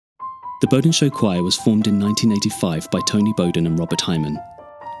The Boden Show Choir was formed in 1985 by Tony Boden and Robert Hyman.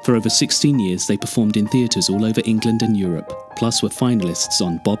 For over 16 years, they performed in theatres all over England and Europe, plus were finalists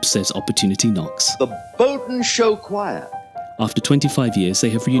on Bob Says Opportunity Knocks. The Boden Show Choir. After 25 years, they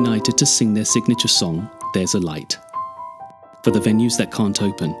have reunited to sing their signature song, There's a Light. For the venues that can't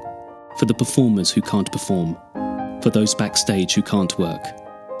open, for the performers who can't perform, for those backstage who can't work,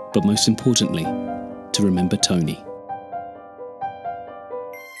 but most importantly, to remember Tony.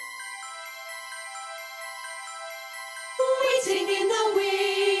 Waiting in the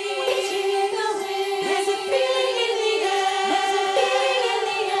wind, there's a feeling in the air,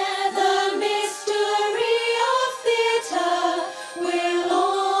 the mystery of theatre will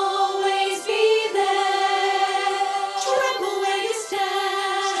always be there. Tremble where you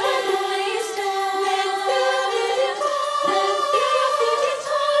stand, then feel the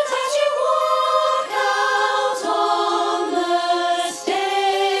depart as you walk out on the stage.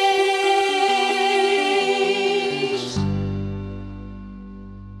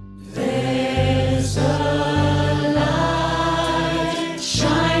 There's a light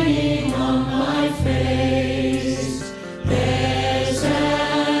shining on my face. There's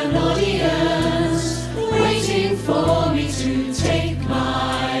an audience waiting for me to take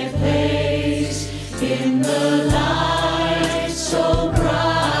my place in the light so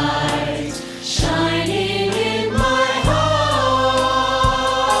bright, shining in my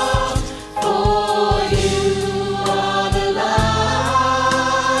heart. For you are the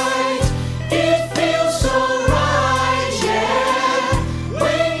light. It feels so right, yeah.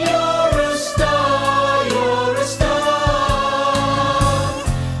 When you're a star, you're a star.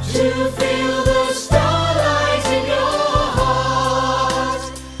 To feel the starlight in your heart.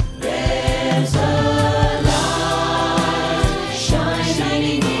 There's a light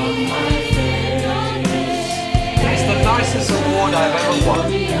shining on my face. It's the nicest award I've ever won.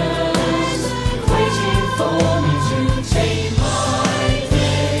 Waiting for me to take my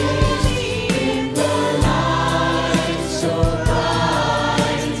place in the light so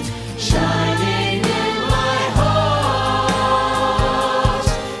bright, shining in my heart.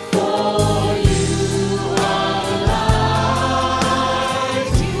 For you are the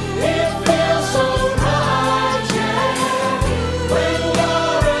light. It feels so right, yeah. When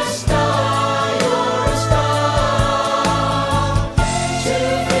you're a star, you're a star. To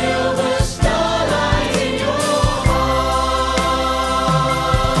feel the starlight in your heart. There's a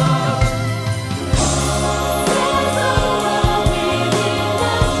world within the stars.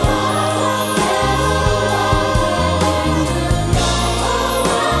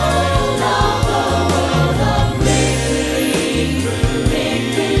 Love the world of make-believe.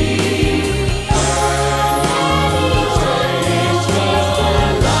 And each just a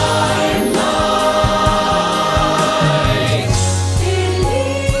limelight.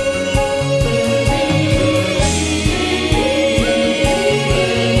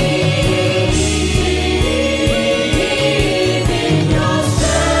 Believe in yourself.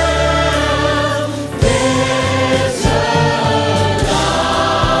 There's a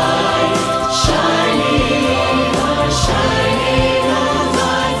light shining on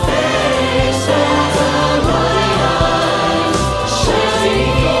my face. There's a light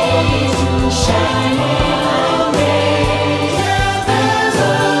shining on me. There's a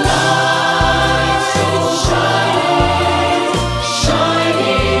light so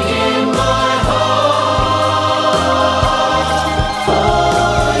shining in my heart. For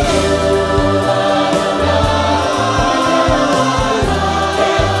you are the light.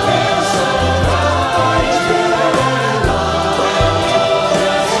 It feels so right, yeah.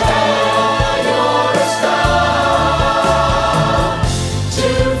 You're a star. To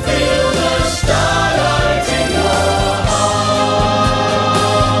feel the starlight in your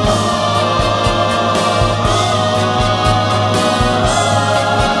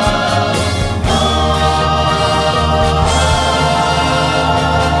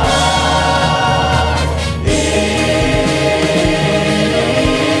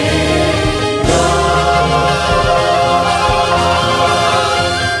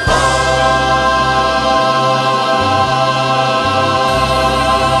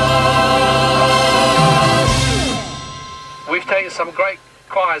We've taken some great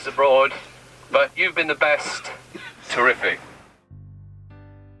choirs abroad, but you've been the best. Terrific.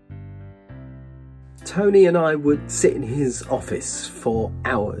 Tony and I would sit in his office for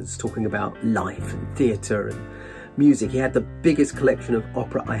hours talking about life and theatre and music. He had the biggest collection of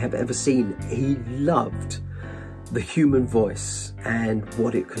opera I have ever seen. He loved the human voice and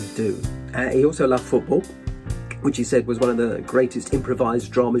what it could do. He also loved football, which he said was one of the greatest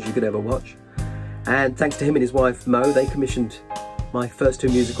improvised dramas you could ever watch. And thanks to him and his wife Mo, they commissioned my first two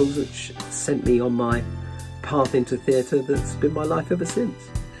musicals, which sent me on my path into theatre that's been my life ever since.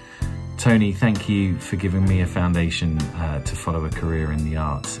 Tony, thank you for giving me a foundation to follow a career in the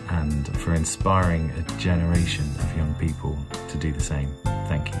arts and for inspiring a generation of young people to do the same.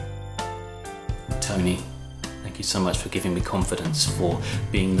 Thank you. Tony, thank you so much for giving me confidence, for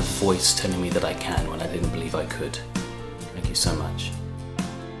being the voice telling me that I can when I didn't believe I could. Thank you so much.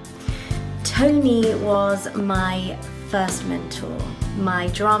 Tony was my first mentor, my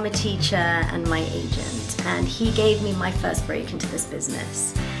drama teacher and my agent, and he gave me my first break into this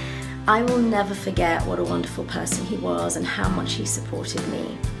business. I will never forget what a wonderful person he was and how much he supported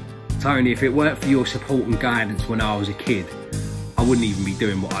me. Tony, if it weren't for your support and guidance when I was a kid, I wouldn't even be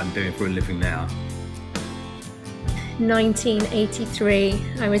doing what I'm doing for a living now. 1983,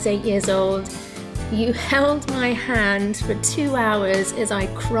 I was 8 years old. You held my hand for 2 hours as I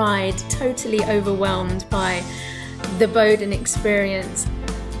cried, totally overwhelmed by the Boden experience.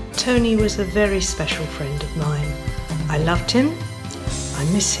 Tony was a very special friend of mine. I loved him, I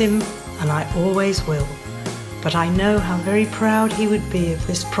miss him, and I always will. But I know how very proud he would be of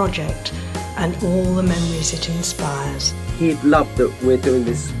this project and all the memories it inspires. He'd love that we're doing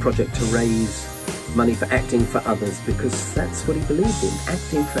this project to raise money for acting for others, because that's what he believed in,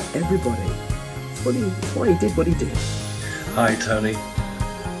 acting for everybody. That's why he did what he did. Hi Tony.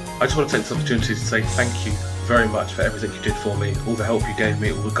 I just want to take this opportunity to say thank you very much for everything you did for me, all the help you gave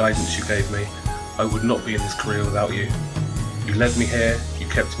me, all the guidance you gave me. I would not be in this career without you. You led me here, you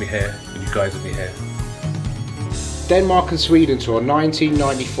kept me here, and you guided me here. Denmark and Sweden tour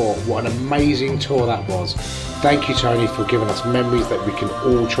 1994, what an amazing tour that was. Thank you Tony for giving us memories that we can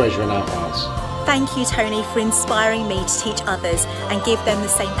all treasure in our hearts. Thank you Tony for inspiring me to teach others and give them the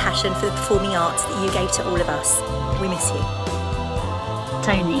same passion for the performing arts that you gave to all of us. We miss you.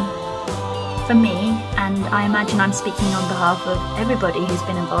 Tony, for me, and I imagine I'm speaking on behalf of everybody who's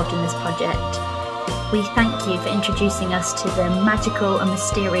been involved in this project, we thank you for introducing us to the magical and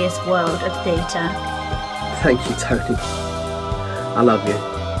mysterious world of theatre. Thank you, Tony. I love you.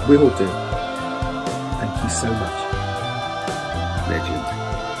 We all do. Thank you so much. Legend.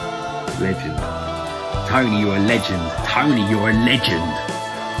 Legend. Tony, you're a legend. Tony, you're a legend.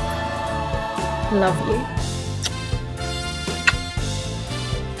 Love you.